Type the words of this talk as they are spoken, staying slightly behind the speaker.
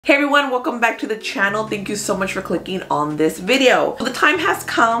Hey everyone, welcome back to the channel. Thank you so much for clicking on this video. So the time has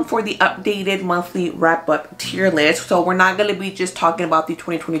come for the updated monthly wrap-up tier list. So we're not going to be just talking about the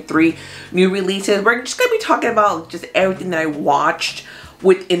 2023 new releases. We're just going to be talking about just everything that I watched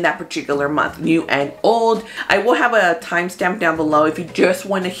within that particular month, new and old. I will have a timestamp down below if you just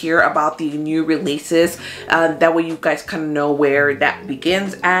want to hear about the new releases. That way you guys kind of know where that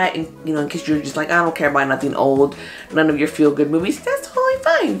begins at, and you know, in case you're just like, I don't care about nothing old, none of your feel-good movies, that's totally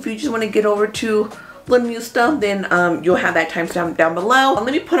fine. If you just want to get over to the new stuff, then you'll have that timestamp down below.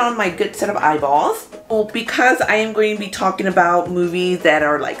 Let me put on my good set of eyeballs. Well, because I am going to be talking about movies that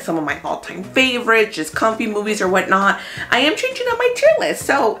are like some of my all-time favorites, just comfy movies or whatnot, I am changing up my tier list.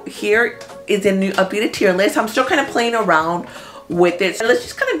 So here is a new updated tier list. I'm still kind of playing around with it. So let's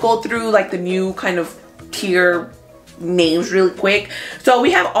just kind of go through like the new kind of tier names really quick. So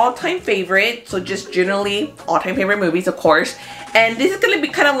we have all-time favorite, so just generally all-time favorite movies, of course. And this is going to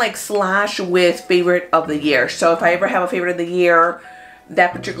be kind of like slash with favorite of the year. So if I ever have a favorite of the year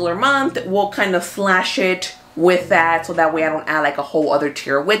that particular month, we'll kind of slash it with that, so that way I don't add like a whole other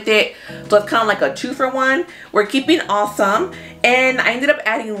tier with it. So it's kind of like a 2-for-1. We're keeping awesome, and I ended up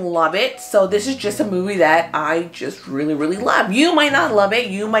adding love it. So this is just a movie that I just really love. You might not love it,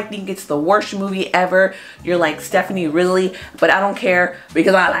 you might think it's the worst movie ever. You're like, Stephanie, really? But I don't care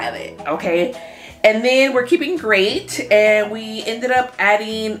because I love it, okay? And then we're keeping great, and we ended up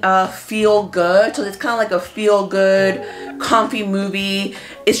adding a feel good. So it's kind of like a feel good, comfy movie.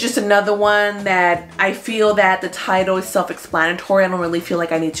 It's just another one that I feel that the title is self-explanatory. I don't really feel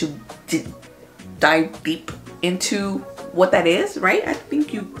like I need to dive deep into what that is, right? I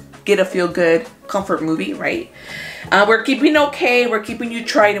think you get a feel good comfort movie, right? We're keeping okay, we're keeping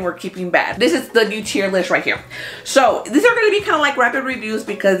Utright, and we're keeping bad. This is the new tier list right here. So these are going to be kind of like rapid reviews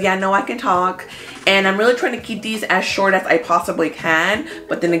because yeah, I know I can talk, and I'm really trying to keep these as short as I possibly can.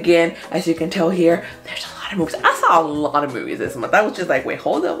 But then again, as you can tell here, there's a lot of movies. I saw a lot of movies this month. I was just like, wait,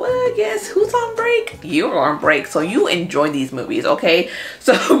 hold up, what? Yes, who's on break? You're on break, so you enjoy these movies, okay?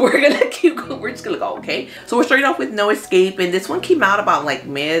 So we're gonna keep going. We're just gonna go, okay? So we're starting off with No Escape, and this one came out about like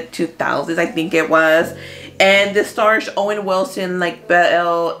mid 2000s, I think it was. And this stars Owen Wilson, like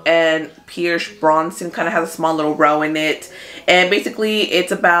Belle, and Pierce Bronson kind of has a small little role in it. And basically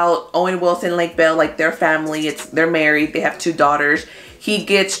it's about Owen Wilson, like Belle, like their family. They're married, they have 2 daughters. He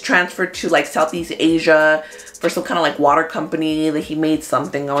gets transferred to like Southeast Asia for some kind of like water company that he made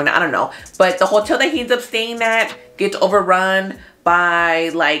something going, I don't know. But the hotel that he ends up staying at gets overrun by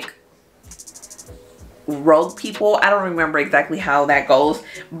like rogue people. I don't remember exactly how that goes,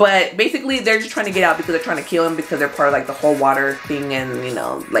 but basically they're just trying to get out because they're trying to kill him because they're part of like the whole water thing, and you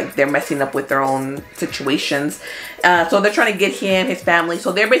know, like they're messing up with their own situations. So they're trying to get him, his family,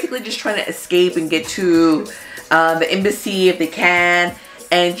 so they're basically just trying to escape and get to the embassy if they can,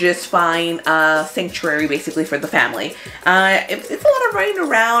 and just find a sanctuary basically for the family. It's a lot of running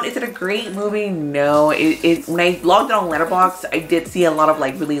around. Is it a great movie? No. When I logged it on Letterboxd, I did see a lot of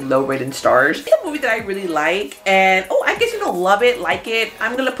like really low rated stars. It's a movie that I really like, and oh, I guess you know, love it, like it.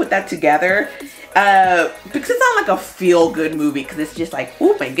 I'm gonna put that together. Because it's not like a feel-good movie, because it's just like,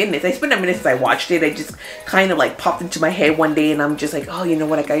 oh my goodness, I spent a minute since I watched it. I just kind of like popped into my head one day, and I'm just like, oh, you know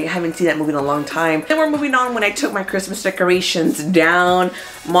what, like I haven't seen that movie in a long time. Then we're moving on. When I took my Christmas decorations down,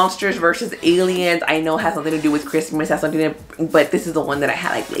 Monsters vs. Aliens. I know it has something to do with Christmas, has something to, but this is the one that I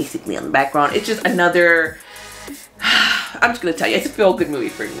had like basically on the background. It's just another, I'm just gonna tell you, it's a feel-good movie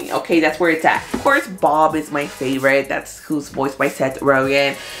for me, okay? That's where it's at. Of course, Bob is my favorite. That's who's voiced by Seth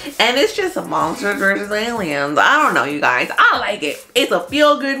Rogen. And it's just a Monsters vs. Aliens. I don't know, you guys. I like it. It's a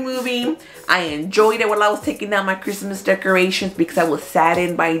feel-good movie. I enjoyed it while I was taking down my Christmas decorations because I was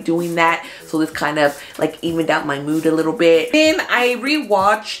saddened by doing that. So this kind of like evened out my mood a little bit. Then I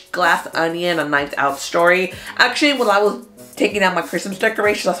rewatched Glass Onion, A Knives Out story. Actually, while I was taking out my Christmas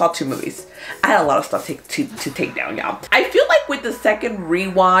decorations, I saw 2 movies. I had a lot of stuff to take down, y'all. I feel like with the second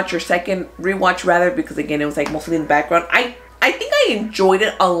rewatch rather, because again, it was like mostly in the background, I think I enjoyed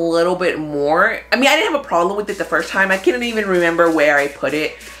it a little bit more. I mean, I didn't have a problem with it the first time. I can't even remember where I put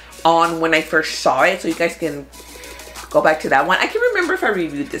it on when I first saw it, so you guys can go back to that one. I can't remember if I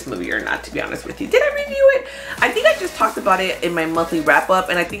reviewed this movie or not, to be honest with you. Did I review it? I think I just talked about it in my monthly wrap-up,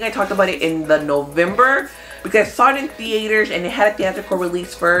 and I think I talked about it in the November, because I saw it in theaters and it had a theatrical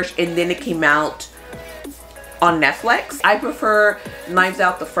release first, and then it came out on Netflix. I prefer Knives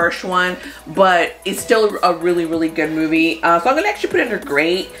Out, the first one, but it's still a really good movie. So I'm gonna actually put it under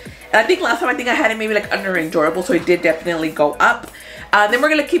great. And I think last time I had it maybe like under enjoyable, so it did definitely go up. Then we're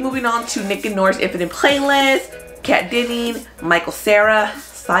gonna keep moving on to Nick and Nora's Infinite Playlist, Kat Denning, Michael Cera.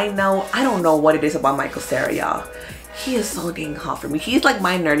 Side note, I don't know what it is about Michael Cera, y'all. he is so dang hot for me. He's like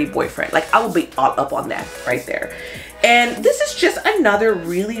my nerdy boyfriend. Like I will be all up on that right there. And this is just another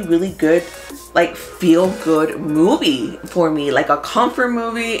really, really good, like feel good movie for me, like a comfort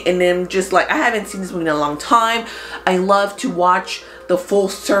movie. And then just like, I haven't seen this movie in a long time. I love to watch the full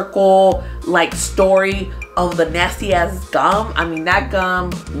circle like story of the nasty ass gum. I mean, that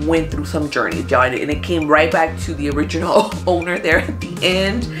gum went through some journey, y'all, and it came right back to the original owner there at the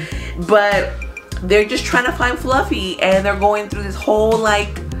end. But they're just trying to find Fluffy, and they're going through this whole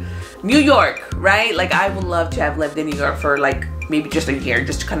like New York, right? Like I would love to have lived in New York for like maybe just a year,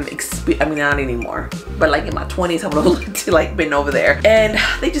 just to kind of experience. I mean, not anymore, but like in my 20s, I would have loved to like been over there. And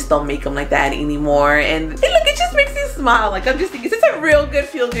they just don't make them like that anymore. And look, it just makes me smile. Like I'm just thinking, it's a real good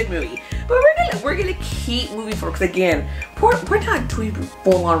feel-good movie. But we're gonna keep moving forward, because again, we're not doing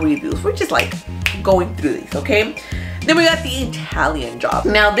full-on reviews. We're just like going through these, okay? Then we got The Italian Job.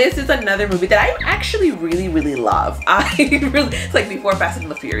 Now this is another movie that I actually really, really love. It's like before Fast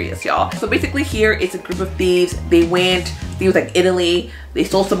and the Furious, y'all. So basically here, it's a group of thieves. They went like Italy. They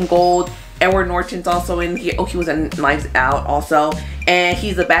stole some gold. Edward Norton's also in here. Oh, he was in Knives Out also. And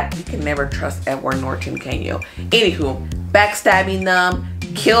he's a you can never trust Edward Norton, can you? Anywho, backstabbing them,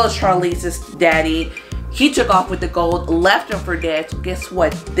 killed Charlize's daddy. He took off with the gold, left him for dead. So guess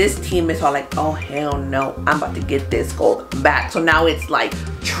what? This team is all like, oh hell no, I'm about to get this gold back. So now it's like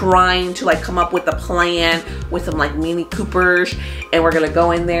trying to like come up with a plan with some like Mini Coopers, and we're gonna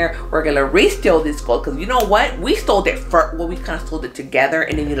go in there, we're gonna re-steal this gold, because you know what? We stole it first. Well, we kind of stole it together,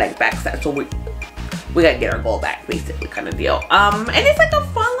 and then you like backstab. So we gotta get our gold back, basically, kind of deal. And it's like a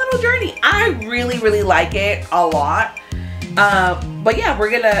fun little journey. I really, really like it a lot. But yeah,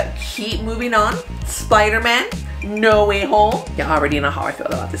 we're gonna keep moving on. Spider-Man No Way Home. You already know how I feel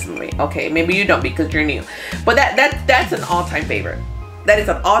about this movie. Okay, maybe you don't because you're new. But that's an all-time favorite. That is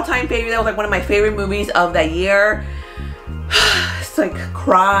an all-time favorite. That was like one of my favorite movies of that year. It's like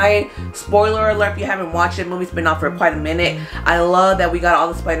cry. Spoiler alert if you haven't watched it. The movie's been out for quite a minute. I love that we got all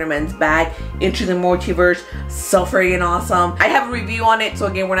the Spider-Mans back into the multiverse. So freaking awesome. I have a review on it, so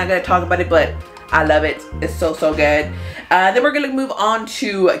again, we're not gonna talk about it, but I love it. It's so, so good. Then we're gonna move on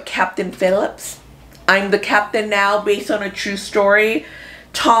to Captain Phillips. I'm the Captain Now, based on a true story.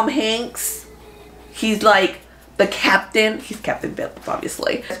 Tom Hanks, he's like the captain. He's Captain Phillips,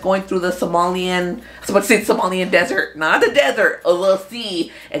 obviously. He's going through the Somalian, I was about to say Somalian desert, not the desert, a little sea,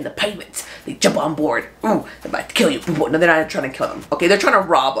 and the pirates, they jump on board. Ooh, they're about to kill you. No, they're not trying to kill them. Okay, they're trying to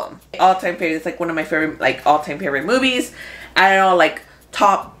rob them. All-time favorite. It's like one of my favorite, like all-time favorite movies. I don't know, like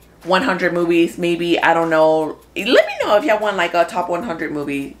top 100 movies, maybe. I don't know. Let me know if y'all want like a top 100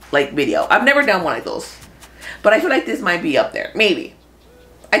 movie like video. I've never done one of those, but I feel like this might be up there. Maybe.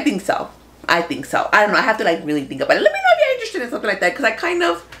 I think so. I think so. I don't know. I have to like really think about it. Let me know if you're interested in something like that, because I kind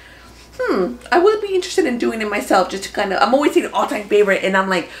of I would be interested in doing it myself, just to kind of, I'm always saying all-time favorite, and I'm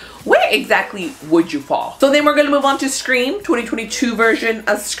like, where exactly would you fall? So then we're gonna move on to Scream, 2022 version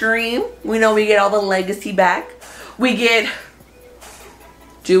of Scream. We know we get all the legacy back. We get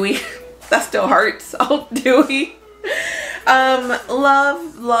Dewey. That still hurts. Oh, Dewey.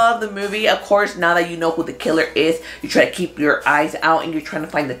 Love the movie. Of course, now that you know who the killer is, you try to keep your eyes out and you're trying to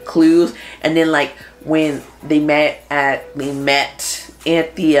find the clues. And then like when they met at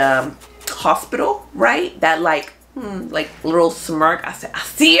the hospital, right? That like little smirk. I said, I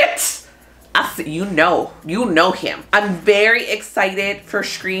see it. I see, you know him. I'm very excited for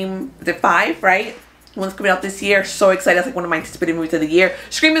Scream the 5, right? One's coming out this year. So excited. It's like one of my anticipated movies of the year.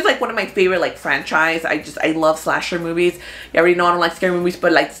 Scream is like one of my favorite like franchise. I love slasher movies. You already know I don't like scary movies,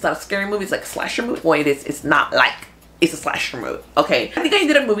 but like it's not a scary movie, it's like a slasher movie. Well, it is. It's not like, it's a slasher movie. Okay. I think I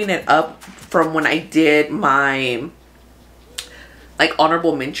ended up moving it up from when I did my like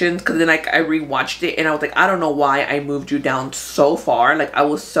honorable mentions, because then like I rewatched it and I was like, I don't know why I moved you down so far. Like I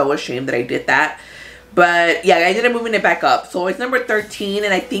was so ashamed that I did that. But yeah, I ended up moving it back up. So it's number 13,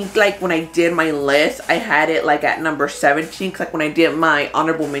 and I think like when I did my list, I had it like at number 17. Because like when I did my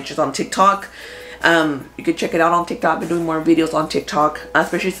honorable mentions on TikTok, you can check it out on TikTok. I've been doing more videos on TikTok,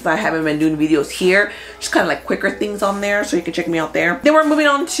 especially since I haven't been doing videos here. Just kind of like quicker things on there, so you can check me out there. Then we're moving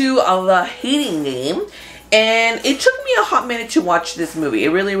on to The Hating Game. And it took me a hot minute to watch this movie.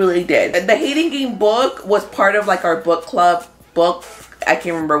 It really, really did. The Hating Game book was part of like our book club book. I can't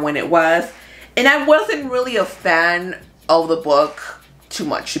remember when it was. And I wasn't really a fan of the book too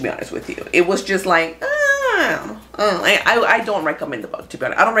much, to be honest with you. It was just like, I don't recommend the book, to be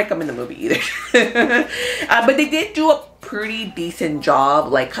honest. I don't recommend the movie either. But they did do a pretty decent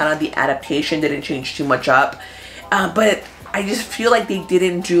job. Like kind of the adaptation didn't change too much up. But I just feel like they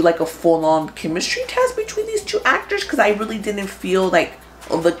didn't do like a full-on chemistry test between these two actors, because I really didn't feel like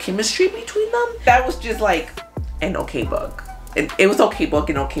the chemistry between them. That was just like an okay book. It was okay book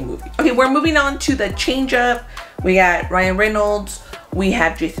and okay movie. Okay, we're moving on to The Change Up. We got Ryan Reynolds. We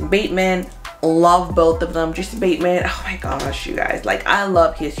have Jason Bateman. Love both of them. Jason Bateman, oh my gosh, you guys, like I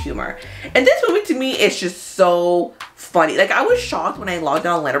love his humor. And this movie to me is just so funny. Like I was shocked when I logged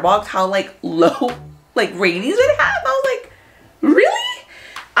on Letterboxd how like low like ratings it had. I was like, really?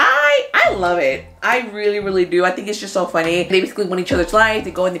 I love it. I really do. I think it's just so funny. They basically win each other's lives.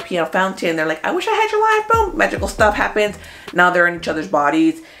 They go in the piano fountain. They're like, I wish I had your life. Boom. Magical stuff happens. Now they're in each other's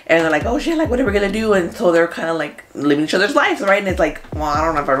bodies. And they're like, oh shit, like what are we gonna do? And so they're kind of like living each other's lives, right? And it's like, well, I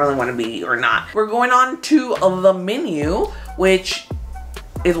don't know if I really want to be or not. We're going on to The Menu, which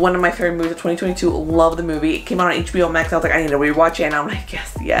is one of my favorite movies of 2022. Love the movie. It came out on HBO Max. I was like, I need to rewatch it. And I'm like,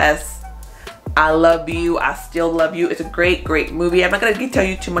 yes. I love you. I still love you. It's a great movie. I'm not gonna tell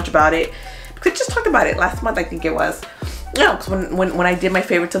you too much about it because I just talked about it last month, I think it was. No, because when I did my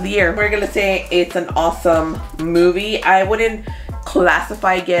favorites of the year, we're gonna say it's an awesome movie. I wouldn't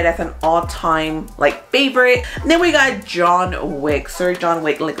classify it as an all-time like favorite. And then we got John Wick, Sir John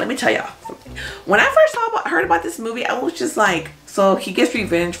Wick. Like, let me tell you, when I first heard about this movie, I was just like, so he gets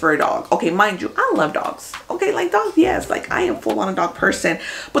revenge for a dog. Okay, mind you, I love dogs. Okay, like dogs, yes, like I am full on a dog person.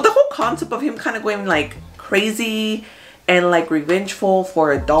 But the whole concept of him kind of going like crazy and like revengeful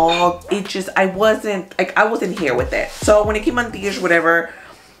for a dog, it just, I wasn't here with it. So when it came on theaters, whatever,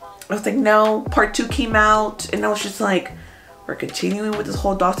 I was like, no. Part 2 came out and I was just like, we're continuing with this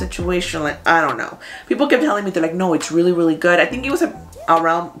whole dog situation. Like, I don't know. People kept telling me, they're like, no, it's really good. I think it was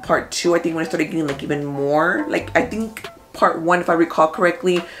around part 2, I think, when I started getting like even more. Like, I think part 1, if I recall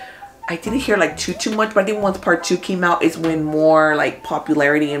correctly, I didn't hear like too much, but I think once part 2 came out is when more like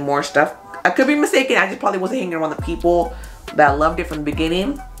popularity and more stuff. I could be mistaken. I just probably wasn't hanging around the people that loved it from the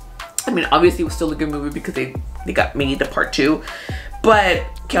beginning. I mean, obviously it was still a good movie because they got made to part 2, but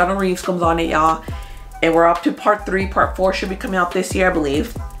Keanu Reeves comes on it, y'all, and we're up to part 3. Part 4 should be coming out this year, I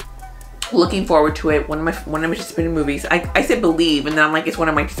believe. Looking forward to it. One of my anticipated movies. I said believe, and then I'm like, it's one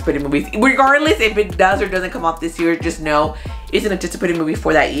of my anticipated movies. Regardless if it does or doesn't come out this year, just know it's an anticipated movie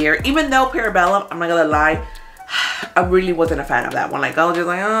for that year. Even though Parabellum, I'm not gonna lie, I really wasn't a fan of that one. Like I was just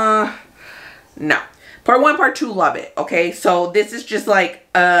like, no. Part 1, part 2, love it. Okay, so this is just like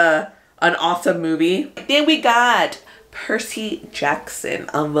an awesome movie. Then we got Percy Jackson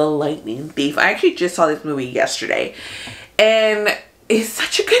on The Lightning Thief. I actually just saw this movie yesterday, and it's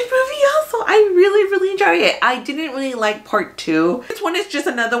such a good movie also. I really enjoy it. I didn't really like part 2. This one is just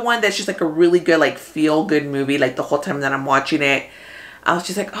another one that's just like a really good, like feel-good movie. Like the whole time that I'm watching it, I was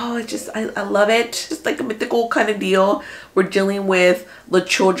just like, oh, I love it. Just like a mythical kind of deal. We're dealing with the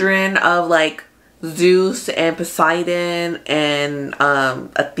children of like Zeus and Poseidon and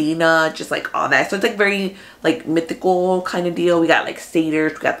Athena, just like all that. So it's like very like mythical kind of deal. We got like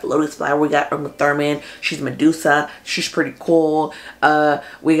satyrs, we got the lotus flower, we got Uma Thurman, she's Medusa, she's pretty cool.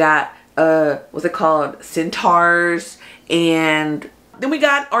 We got what's it called, centaurs. And then we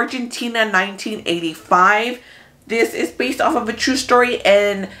got Argentina 1985. This is based off of a true story,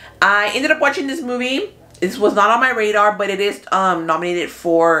 and I ended up watching this movie. This was not on my radar, but it is nominated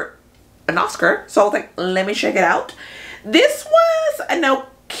for an Oscar, so I was like, let me check it out. This was an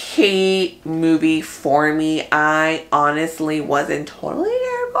okay movie for me. I honestly wasn't totally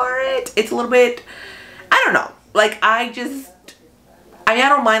there for it. It's a little bit, I don't know, like I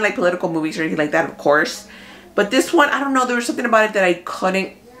don't mind like political movies or anything like that, of course, but this one, I don't know, there was something about it that I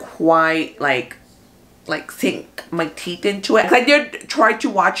couldn't quite like sink my teeth into it. I did try to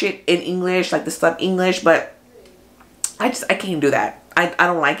watch it in English, like the sub English, but I can't do that. I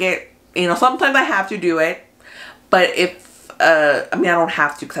don't like it. You know, sometimes I have to do it, but if, I mean, I don't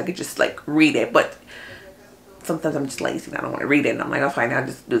have to because I could just like read it, but sometimes I'm just lazy and I don't want to read it, and I'm like, I'll fine, I'll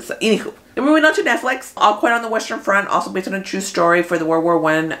just do this. Anywho, then moving on to Netflix, All Quiet on the Western Front, also based on a true story for the World War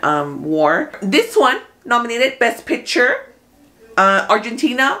I war. This one nominated Best Picture,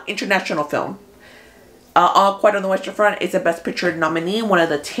 Argentina International Film. All Quiet on the Western Front is a Best Picture nominee, one of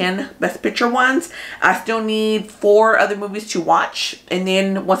the 10 Best Picture ones. I still need 4 other movies to watch, and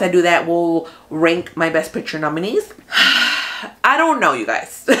then once I do that, we'll rank my Best Picture nominees. I don't know, you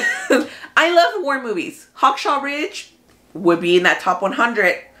guys. I love war movies. Hawkshaw Ridge would be in that top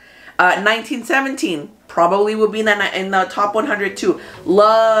 100. 1917 probably would be in the top 100 too.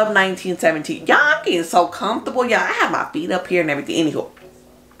 Love 1917. Y'all, I'm getting so comfortable. Y'all, I have my feet up here and everything. Anywho.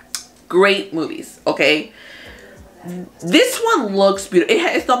 Great movies, okay? This one looks beautiful.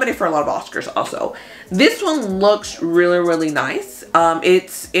 It's nominated for a lot of Oscars also. This one looks really nice.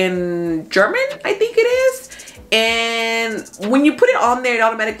 It's in German, I think it is. And when you put it on there, it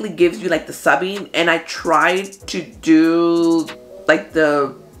automatically gives you like the subbing. And I tried to do like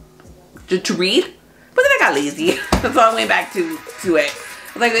to read, but then I got lazy. So I went back to it.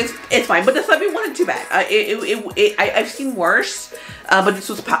 Like it's fine, but the subbing wasn't too bad. I've seen worse, but this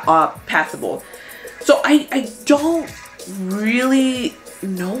was passable. So I don't really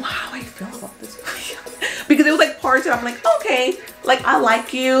know how I feel about this movie because it was like parts that I'm like, okay, like I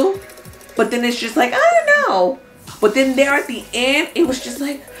like you, but then it's just like I don't know. But then there at the end, it was just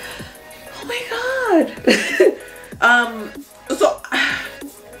like, oh my god. So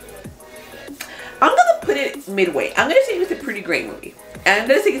I'm gonna put it midway. I'm gonna say it's a pretty great movie. And I'm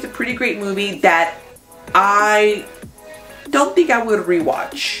gonna say it's a pretty great movie that I don't think I would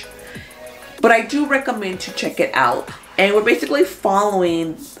rewatch, but I do recommend to check it out. And we're basically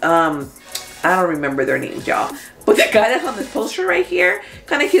following, I don't remember their names, y'all, but the guy that's on this poster right here,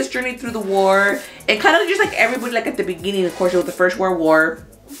 kind of his journey through the war, and kind of just like everybody, like at the beginning, of course, it was the First World War.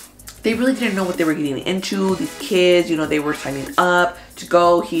 They really didn't know what they were getting into. These kids, you know, they were signing up to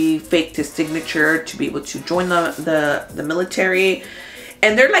go. He faked his signature to be able to join the military.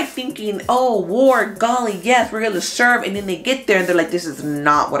 And they're like thinking, oh, war, golly, yes, we're going to serve. And then they get there and they're like, this is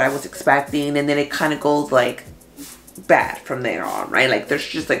not what I was expecting. And then it kind of goes like bad from there on, right? Like there's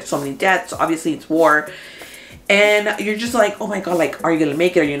just like so many deaths. Obviously it's war. And you're just like, oh my god, like, are you gonna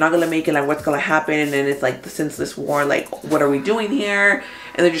make it? Are you not gonna make it? Like, what's gonna happen? And then it's like the senseless war, like, what are we doing here?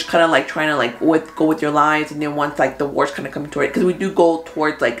 And they're just kind of like trying to like go with your lives. And then once like the war's kind of coming toward it, because we do go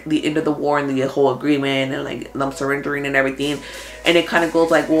towards like the end of the war and the whole agreement and like them surrendering and everything. And it kind of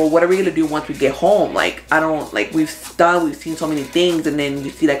goes like, well, what are we gonna do once we get home? Like, I don't, like, we've seen so many things, and then you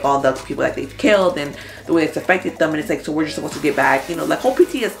see like all the people that they've killed and the way it's affected them, and it's like, so we're just supposed to get back, you know, like whole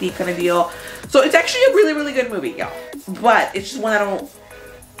PTSD kind of deal. So it's actually a really, really good movie, y'all. But it's just one I don't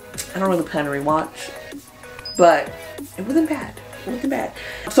really plan to rewatch. But it wasn't bad. It wasn't bad.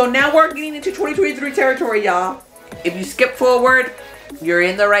 So now we're getting into 2023 territory, y'all. If you skip forward, you're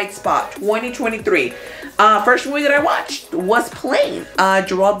in the right spot. 2023. First movie that I watched was Plane.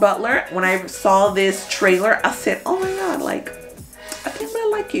 Gerard Butler. When I saw this trailer, I said, oh my god, like, I think I'm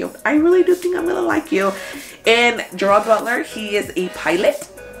gonna like you. I really do think I'm gonna like you. And Gerard Butler, he is a pilot.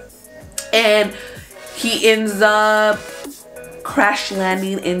 And he ends up crash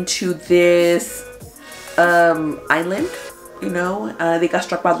landing into this island. You know, they got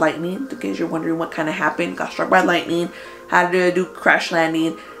struck by lightning. In case you're wondering what kind of happened, got struck by lightning. Had to do crash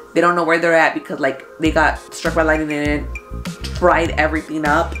landing. They don't know where they're at because like they got struck by lightning and it fried everything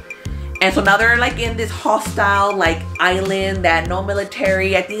up. And so now they're like in this hostile like island that no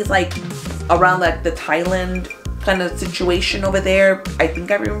military. I think it's like around like the Thailand kind of situation over there. I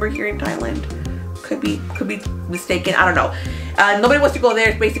think I remember hearing Thailand. Could be mistaken. I don't know. Nobody wants to go there.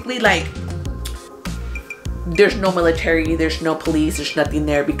 It's basically like there's no military, there's no police, there's nothing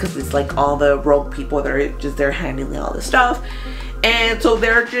there because it's like all the rogue people that are just there handling all this stuff. And so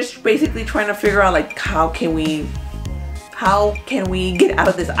they're just basically trying to figure out like how can we get out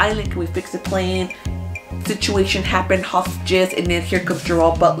of this island? Can we fix the plane? Situation happened, hostages, and then here comes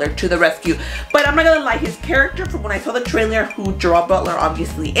Gerard Butler to the rescue. But I'm not gonna lie, his character from when I saw the trailer, who Gerard Butler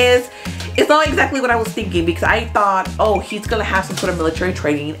obviously is, it's not exactly what I was thinking, because I thought, oh, he's gonna have some sort of military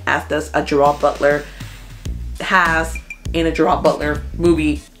training as does a Gerard Butler has in a Gerard Butler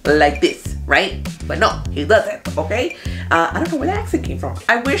movie like this, right? But no, he doesn't, okay? I don't know where the accent came from.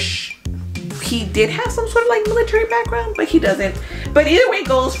 I wish he did have some sort of like military background, but he doesn't. But either way it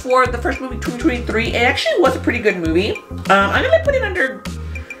goes, for the first movie 2023, it actually was a pretty good movie. I'm gonna put it under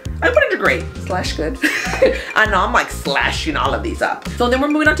great / good. I know I'm like slashing all of these up. So then we're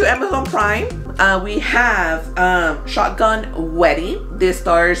moving on to Amazon Prime. We have Shotgun Wedding. This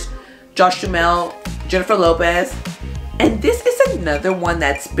stars Josh Duhamel, Jennifer Lopez, and this is another one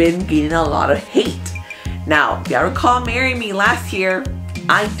that's been getting a lot of hate. Now, if y'all recall Marry Me last year,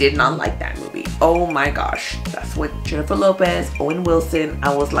 I did not like that movie. Oh my gosh. That's with Jennifer Lopez, Owen Wilson.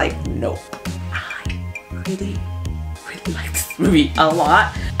 I was like, nope. I really like this movie a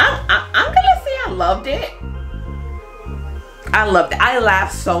lot. I'm gonna say I loved it. I loved it. I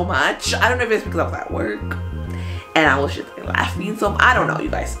laughed so much. I don't know if it's because I was at work and I was just laughing. So I don't know, you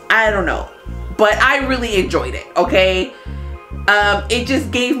guys. I don't know. But I really enjoyed it, okay? It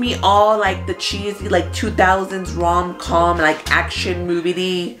just gave me all like the cheesy like 2000s rom-com like action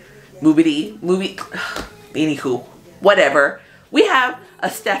movie. Anywho, whatever. We have a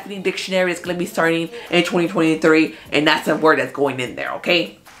Stephanie dictionary that's gonna be starting in 2023, and that's a word that's going in there,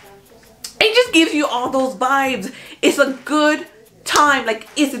 okay? It just gives you all those vibes. It's a good time. Like,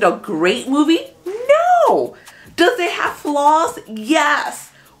 is it a great movie? No. Does it have flaws?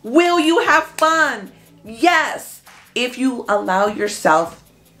 Yes. Will you have fun? Yes. If you allow yourself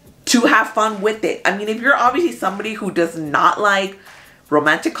to have fun with it. I mean, if you're obviously somebody who does not like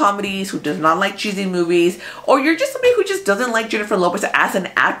romantic comedies, who does not like cheesy movies, or you're just somebody who just doesn't like Jennifer Lopez as an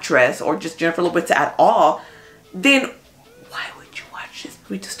actress or just Jennifer Lopez at all, then why would you watch this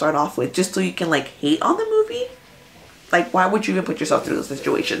movie to start off with? Just so you can like hate on the movie? Like, why would you even put yourself through those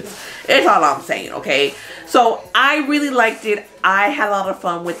situations? It's all I'm saying, okay? So I really liked it. I had a lot of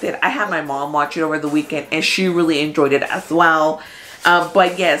fun with it. I had my mom watch it over the weekend and she really enjoyed it as well.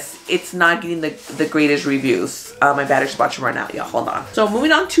 But yes, it's not getting the greatest reviews. My battery's about to run out, y'all. Hold on. So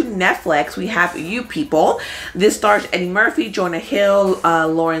moving on to Netflix, we have You People. This stars Eddie Murphy, Jonah Hill,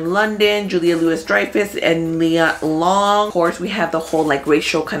 Lauren London, Julia Louis-Dreyfus, and Nia Long. Of course, we have the whole like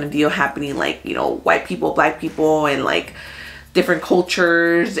racial kind of deal happening, like, you know, white people, black people, and like different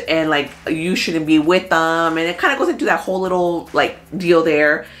cultures, and like you shouldn't be with them. And it kind of goes into that whole little like deal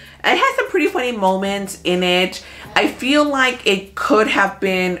there. It has some pretty funny moments in it. I feel like it could have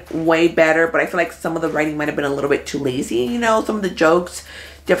been way better, but I feel like some of the writing might have been a little bit too lazy. You know, some of the jokes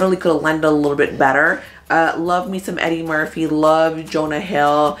definitely could have landed a little bit better. Love me some Eddie Murphy, love Jonah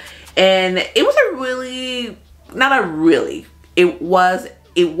Hill. And it was a really, it was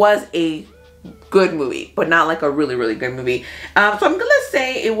a good movie, but not like a really, really good movie. So I'm gonna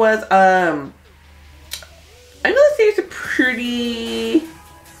say it was, I'm gonna say it's a pretty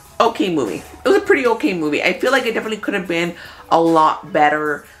okay movie. It was a pretty okay movie. I feel like it definitely could have been a lot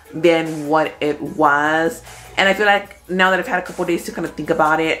better than what it was. And I feel like now that I've had a couple days to kind of think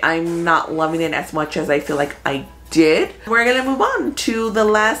about it, I'm not loving it as much as I feel like I did. We're gonna move on to the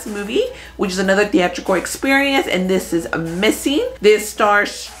last movie, which is another theatrical experience, and this is Missing. This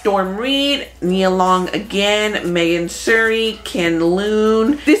stars Storm Reid, Nia Long again, Megan Suri, Ken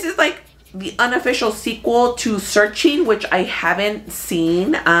Loon. This is like the unofficial sequel to Searching, which I haven't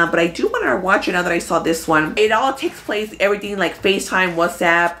seen, but I do want to watch it now that I saw this one. It all takes place, everything like FaceTime,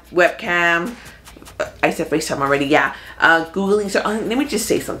 WhatsApp, webcam. I said FaceTime already, yeah. Googling. So let me just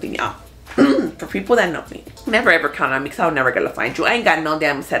say something, y'all. For people that know me, never ever count on me, because I'm never gonna find you. I ain't got no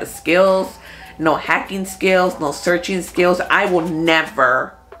damn set of skills, no hacking skills, no searching skills. I will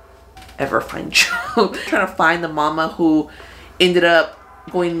never ever find you. Trying to find the mama who ended up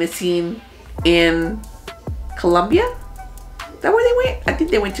going missing in Colombia. Is that where they went? I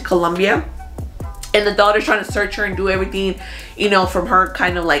think they went to Colombia. And the daughter's trying to search her and do everything, you know, from her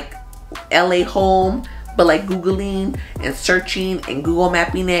kind of like LA home, but like Googling and searching and Google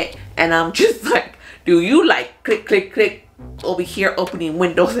mapping it. And I'm just like, do you like click, click, click over here opening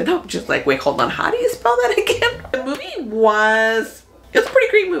windows? And I'm just like, wait, hold on. How do you spell that again? The movie was... it was a pretty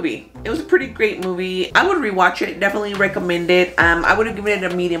great movie. It was a pretty great movie. I would rewatch it. Definitely recommend it. I would have given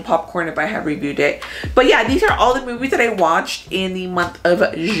it a medium popcorn if I had reviewed it. But yeah, these are all the movies that I watched in the month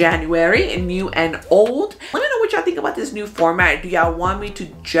of January, new and old. Let me know what y'all think about this new format. Do y'all want me to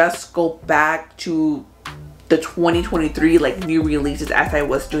just go back to the 2023 like new releases as I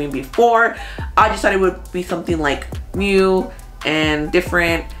was doing before? I just thought it would be something like new and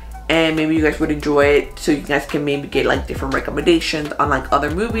different, and maybe you guys would enjoy it, so you guys can maybe get like different recommendations on like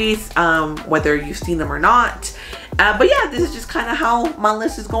other movies, whether you've seen them or not. But yeah, this is just kind of how my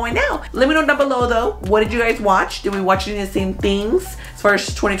list is going now. Let me know down below though, what did you guys watch? Did we watch any of the same things as far as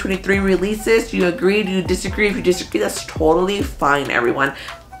 2023 releases? Do you agree? Do you disagree? If you disagree, that's totally fine, everyone.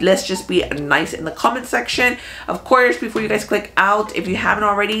 Let's just be nice in the comment section. Of course, before you guys click out, if you haven't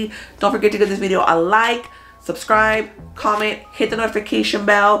already, don't forget to give this video a like, subscribe, comment, hit the notification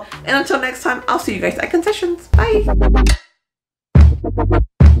bell, and until next time, I'll see you guys at concessions. Bye.